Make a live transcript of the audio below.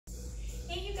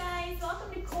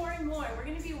welcome to Core and More. We're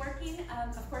going to be working,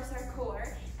 of course, our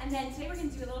core, and then today we're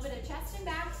going to do a little bit of chest and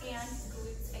back and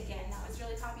glutes again. That was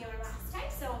really popular last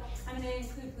time, so I'm going to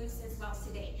include glutes as well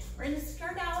today. We're going to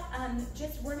start out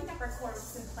just warming up our core with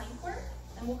some plank work,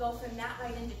 and we'll go from that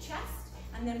right into chest,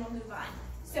 and then we'll move on.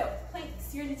 So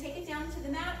planks, you're going to take it down to the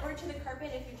mat or to the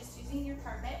carpet if you're just using your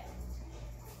carpet.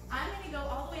 I'm going to go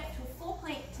all the way up to a full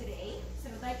plank today, so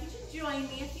I'd like you to join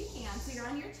me if you can. So you're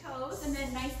on your toes, and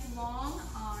then nice long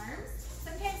arms.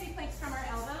 Sometimes we plank from our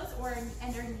elbows or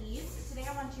and our knees, but today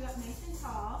I want you up nice and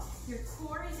tall. Your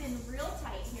core is in real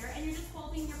tight here, and you're just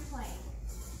holding your plank.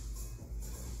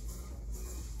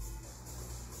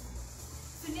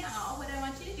 So now, what I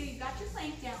want you to do, you've got your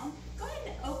plank down. Go ahead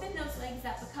and open those legs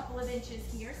up a couple of inches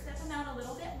here. Step them out a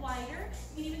little bit wider.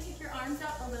 You can even take your arms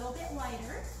up a little bit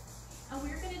wider. And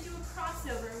we're going to do a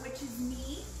crossover, which is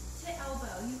knee to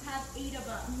elbow. You have 8 of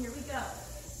them. Here we go.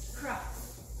 Cross.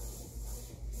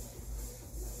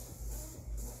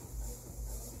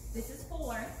 This is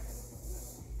 4,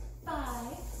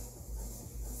 5,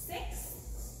 6,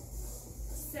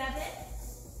 7,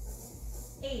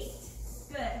 8.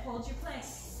 Good. Hold your plank.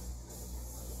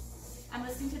 I'm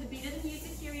listening to the beat of the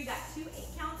music here. You got 2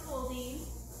 8 counts holding.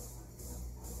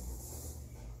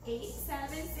 8, 7,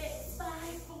 6, 5,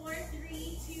 4,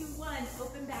 3, 2, 1.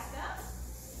 Open back up.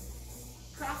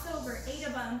 Crossover, 8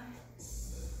 of them.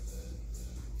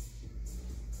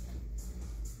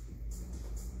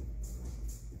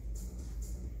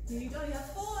 Here you go. You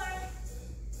have 4,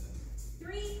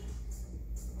 3,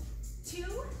 2,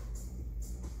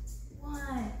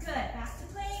 1. Good. Back to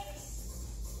plank.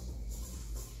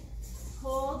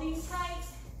 Holding tight.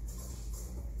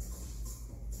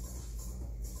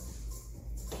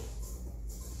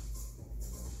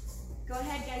 Go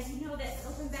ahead, guys, you know this.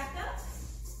 Open back up.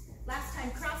 Last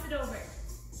time, cross it over.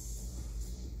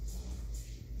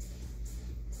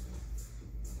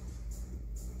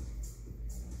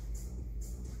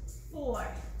 Four,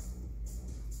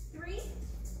 3,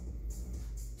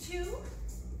 2,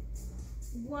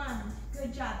 1.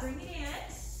 Good job. Bring it in.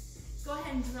 Go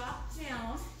ahead and drop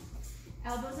down.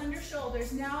 Elbows under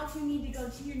shoulders. Now, if you need to go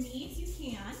to your knees, you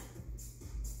can.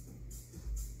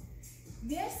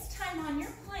 This time on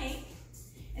your plank,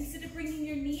 instead of bringing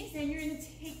your knees in, you're going to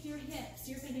take your hips.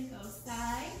 You're going to go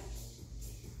side,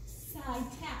 side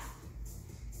tap,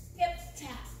 hip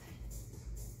tap,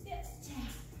 hip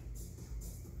tap.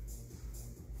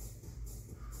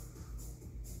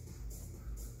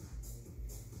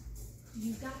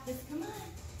 You got this. Come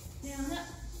on. Down, up.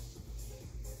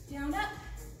 Down, up.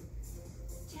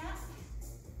 Tap,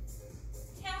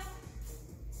 tap.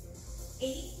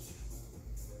 8,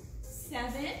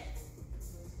 7,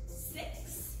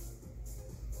 6,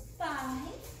 5,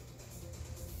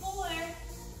 4,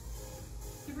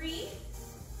 3,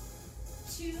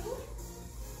 2,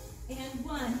 and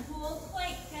 1. Hold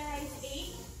plank, guys.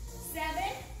 8, 7,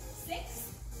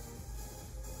 6,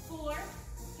 4,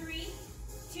 3,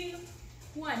 2,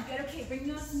 1. Good. Okay, bring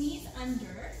those knees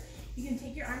under. You can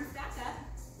take your arms back up.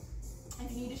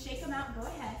 If you need to shake them out, go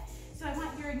ahead. So I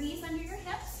want your knees under your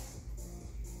hips.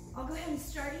 I'll go ahead and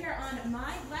start here on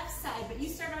my left side, but you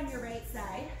start on your right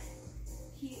side.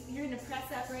 You're going to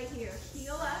press up right here.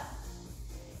 Heel up,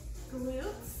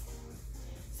 glutes.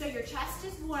 So your chest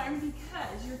is warm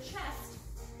because your chest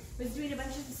was doing a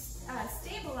bunch of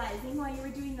stabilizing while you were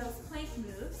doing those plank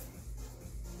moves.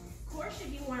 Core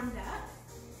should be warmed up.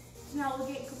 So now we'll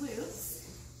get glutes.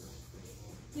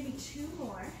 Give me 2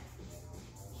 more.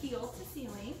 Heel to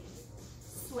ceiling.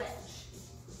 Switch.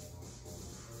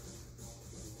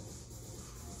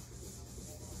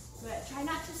 Good. Try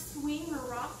not to swing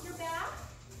or rock your back.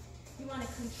 You want to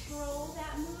control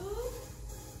that move.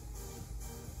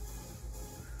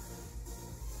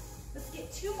 Let's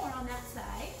get 2 more on that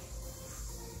side.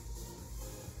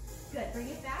 Good. Bring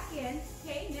it back in.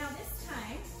 Okay, now this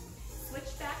time,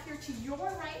 switch back here to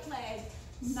your right leg.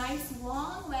 Nice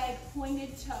long leg,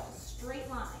 pointed toe, straight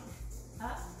line.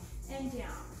 Up and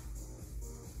down.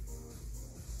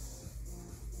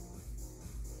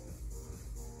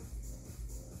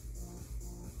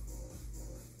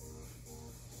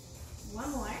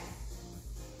 One more.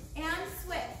 And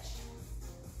switch.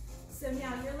 So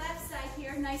now your left side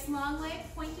here, nice long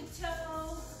leg, pointed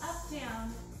toe, up,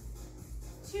 down.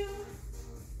 2,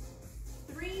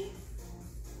 3,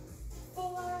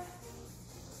 4,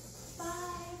 5,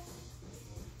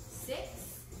 6,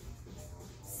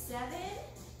 7,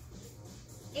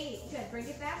 8. Good. Bring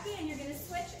it back in. You're going to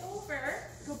switch over.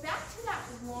 Go back to that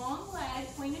long leg,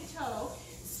 pointed toe.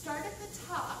 Start at the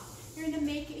top. You're going to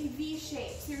make a V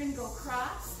shape. So you're going to go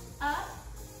cross, up,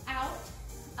 out,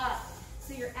 up.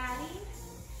 So you're adding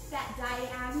that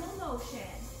diagonal motion.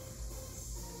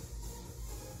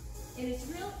 And it's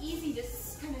real easy to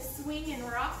kind of swing and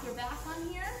rock your back on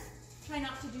here. Try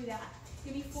not to do that.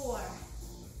 Give me 4,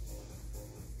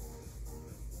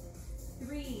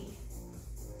 3,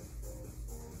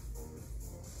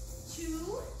 2,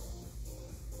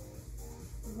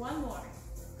 1 more.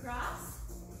 Cross.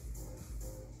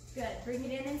 Good. Bring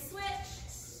it in and switch.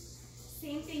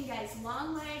 Same thing, guys.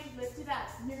 Long leg, lift it up.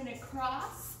 You're going to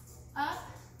cross, up,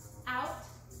 out,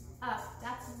 up.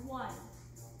 That's 1,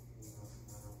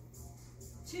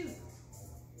 2,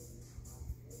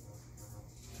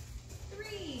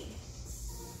 3,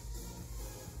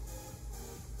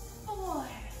 4,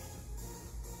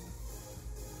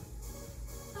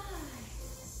 5,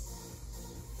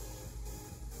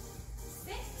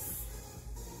 6,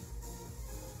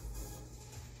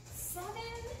 7,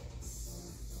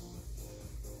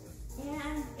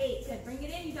 and 8. Good. Bring it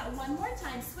in. You got 1 more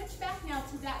time. Switch back now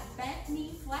to that bent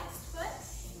knee, flexed foot.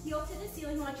 Heel to the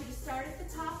ceiling. I want you to start at the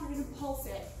top. You're going to pulse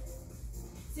it.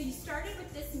 So you started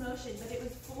with this motion, but it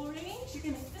was full range. You're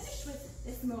going to finish with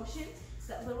this motion,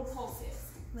 that little pulses.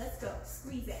 Let's go.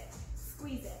 Squeeze it.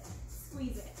 Squeeze it.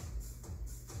 Squeeze it.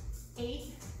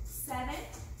 8, 7,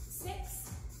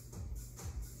 6,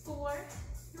 4,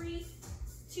 3,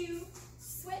 2,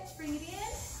 switch. Bring it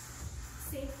in.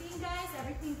 Same thing, guys.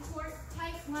 Everything core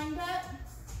tight, lined up,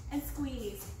 and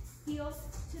squeeze. Heels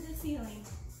to the ceiling.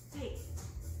 Tight,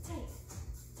 tight,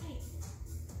 tight.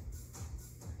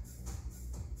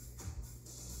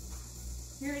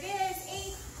 Here it is.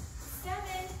 8, 7,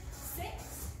 6,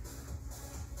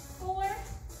 4,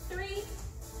 3,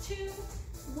 2,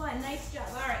 1. Nice job.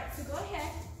 All right, so go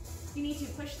ahead. You need to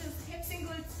push those hips and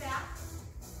glutes back.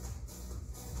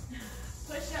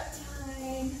 Push up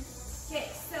time. Okay,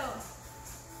 so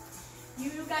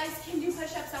you guys can do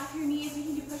push-ups off your knees. You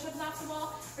can do push-ups off the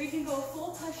wall, or you can go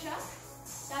full push-up.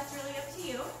 That's really up to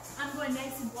you. I'm going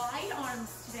nice and wide arms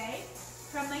today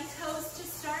from my toes to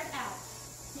start out.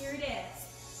 Here it is.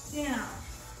 Down.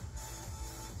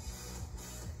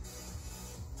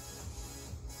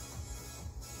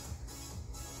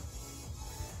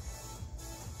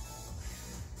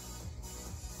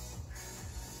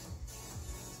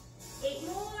 Eight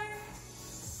more.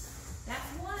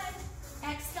 That's 1.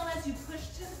 Exhale as you push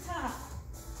to the top.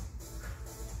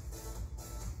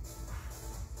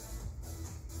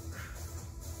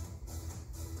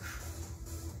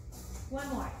 One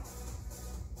more.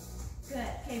 Good.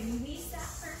 Okay, release that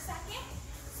for a second.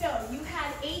 So you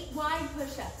had 8 wide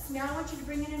push-ups. Now I want you to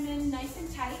bring them in nice and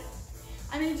tight.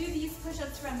 I'm going to do these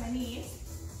push-ups from the knees.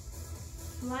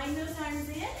 Line those arms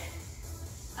in.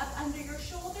 Up under your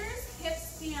shoulders,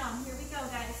 hips down. Here we go,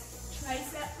 guys.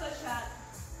 Tricep push-up.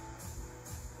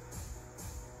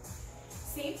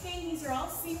 Same thing, these are all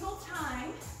single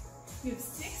time. You have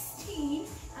 16,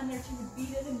 and they're to the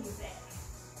beat of the music.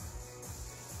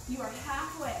 You are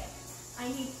halfway. I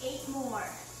need 8 more.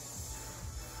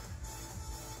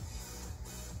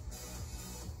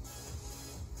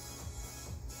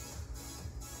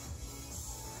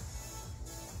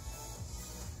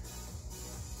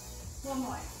 One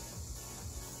more.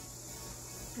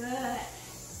 Good.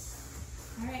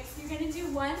 All right, so you're going to do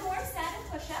 1 more set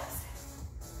of push-ups.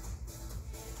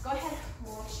 Go ahead,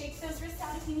 we'll shake those wrists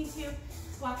out if you need to.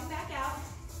 Walk it back out.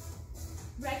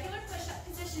 Regular push-up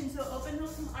position, so open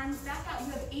those arms back out.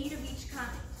 You have 8 of each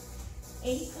kind.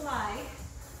 8 glide.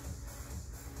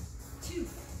 2,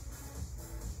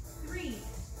 3,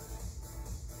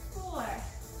 4,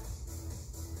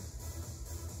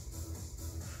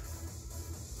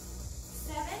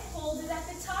 7. Hold it at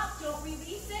the top. Don't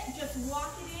release it. Just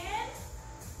walk it in.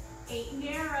 8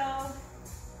 narrow.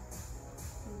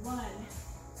 1,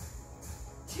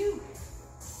 2,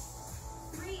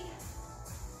 3,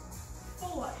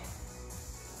 4,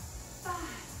 5,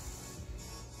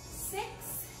 6,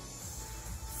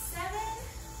 7,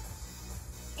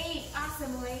 8.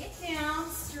 Awesome. Lay it down.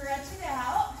 Stretch it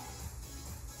out.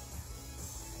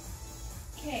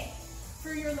 Okay.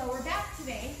 For your lower back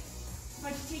today, I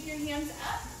want you to take your hands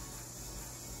up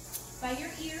by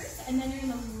your ears, and then you're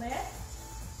going to lift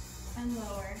and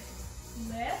lower.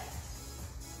 Lift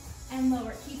and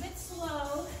lower. Keep it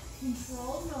slow,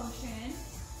 controlled motion.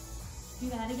 Do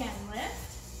that again.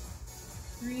 Lift,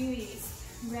 release.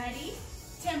 Ready?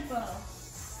 Tempo.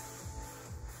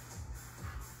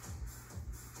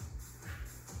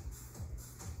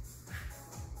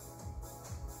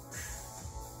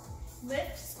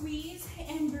 Lift, squeeze,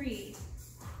 and breathe.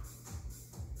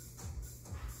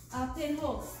 Up and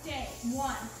hold. Stay.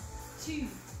 1, 2,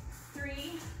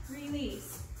 3,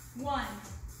 release. 1,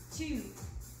 2,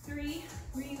 3,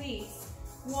 release.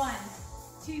 1,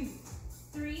 2,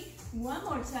 3. One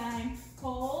more time.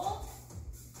 Hold.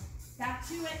 Back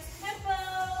to it, tempo.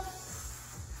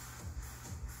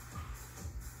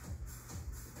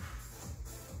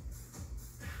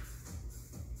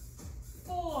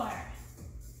 4,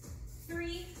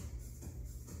 3,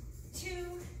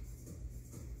 2,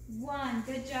 1.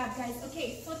 Good job, guys.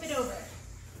 Okay, flip it over.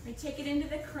 We take it into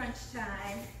the crunch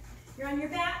time. You're on your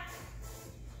back.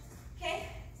 Okay.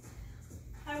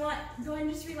 I want, go ahead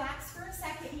and just relax for a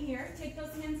second here. Take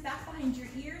those hands back behind your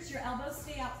ears. Your elbows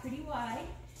stay out pretty wide.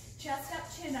 Chest up,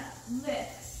 chin up.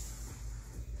 Lift.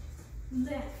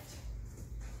 Lift.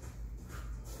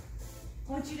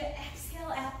 I want you to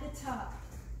exhale at the top.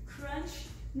 Crunch,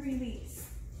 release.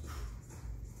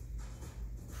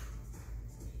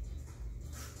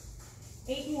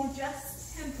 8 more,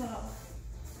 just tempo.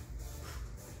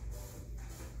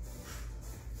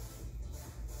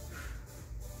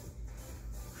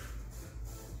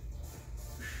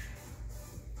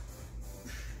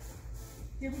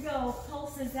 Here we go,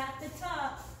 pulses at the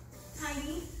top.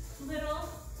 Tiny little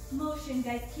motion,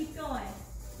 guys, keep going.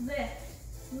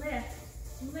 Lift, lift,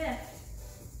 lift.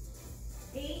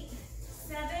 8,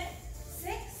 7,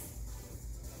 6.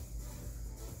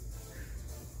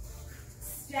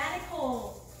 Static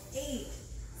hold. 8,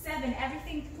 7,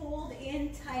 everything pulled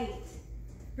in tight.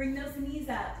 Bring those knees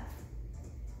up.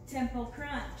 Tempo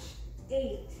crunch.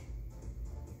 8.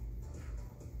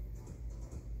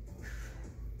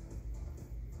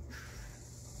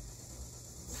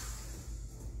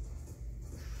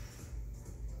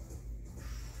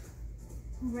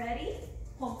 Ready?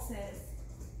 Pulses.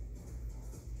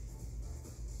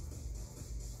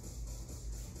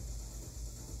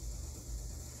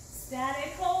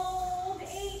 Static hold.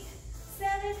 8,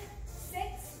 7, 6,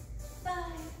 5,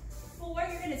 4.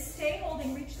 You're going to stay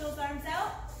holding. Reach those arms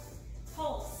out.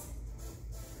 Pulse.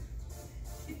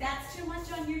 If that's too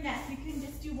much on your neck, you can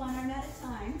just do one arm at a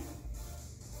time.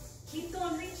 Keep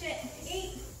going. Reach it.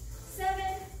 8,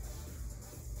 7,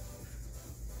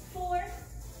 4,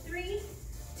 3,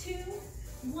 2,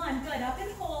 1. Good. Up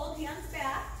and hold. Hands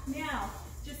back. Now,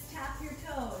 just tap your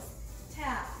toes.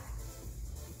 Tap.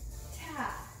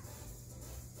 Tap.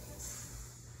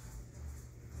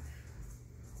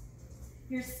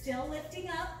 You're still lifting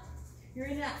up. You're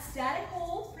in that static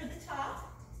hold for the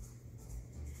top.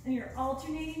 And you're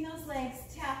alternating those legs,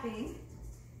 tapping.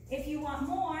 If you want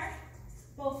more,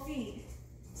 both feet.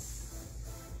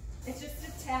 It's just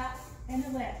a tap and a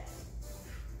lift.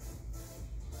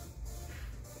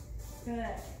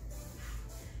 Good.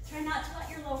 Try not to let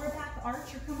your lower back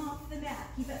arch or come off the mat.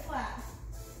 Keep it flat.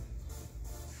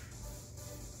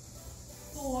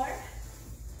 4,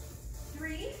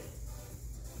 3,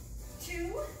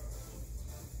 2,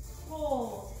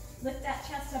 hold. Lift that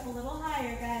chest up a little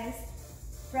higher, guys.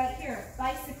 Right here,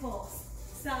 bicycles.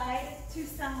 Side to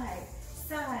side,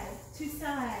 side to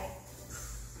side.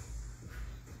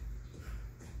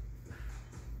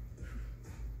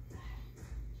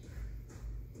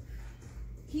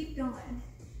 Keep going.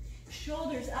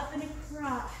 Shoulders up and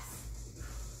across.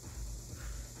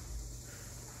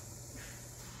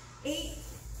 8,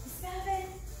 7,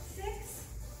 6,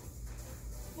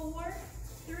 4,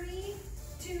 3,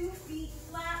 2, feet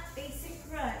flat, basic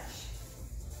crunch.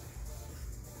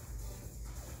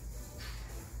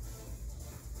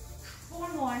 Four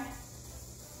more.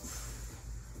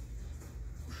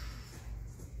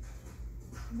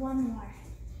 One more.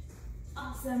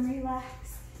 Awesome,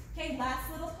 relax. Okay, last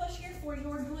little push here for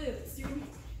your glutes. You're gonna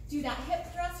do that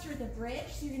hip thrust or the bridge.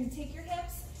 So you're gonna take your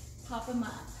hips, pop them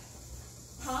up.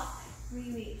 Pop,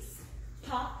 release.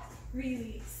 Pop,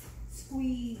 release.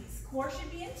 Squeeze. Core should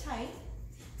be in tight,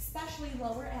 especially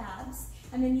lower abs.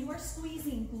 And then you are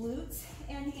squeezing glutes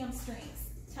and hamstrings.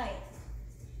 Tight.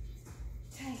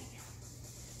 Tight.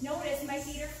 Notice my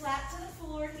feet are flat to the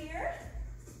floor here.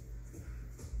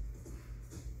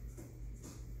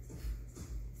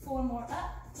 4 more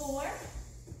up. 4,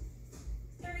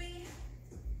 3,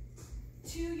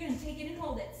 2. You're going to take it and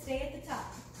hold it. Stay at the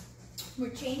top. We're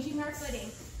changing our footing.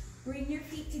 Bring your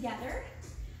feet together.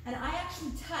 And I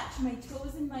actually touch my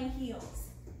toes and my heels.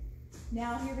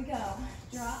 Now here we go.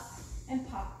 Drop and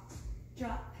pop.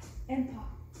 Drop and pop.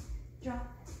 Drop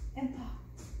and pop.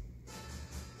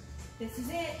 This is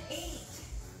it. 8,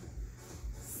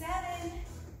 7,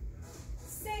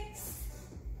 6,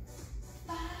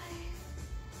 5,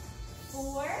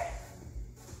 4,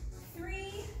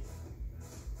 3,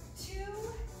 2,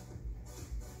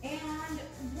 and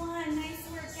 1. Nice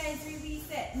work, guys. Release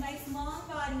it. Nice long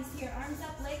bodies here. Arms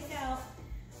up, legs out.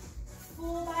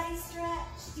 Full body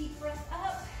stretch. Deep breath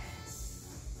up.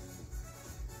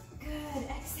 Good.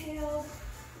 Exhale.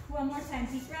 One more time.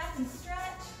 Deep breath and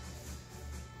stretch.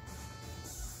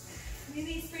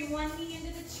 Release, bring one knee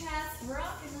into the chest,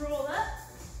 rock and roll up.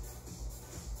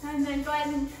 And then go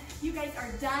ahead and you guys are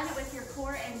done with your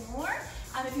core and more.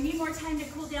 If you need more time to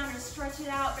cool down or stretch it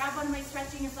out, grab one of my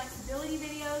stretching and flexibility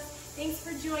videos. Thanks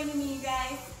for joining me, you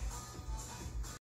guys.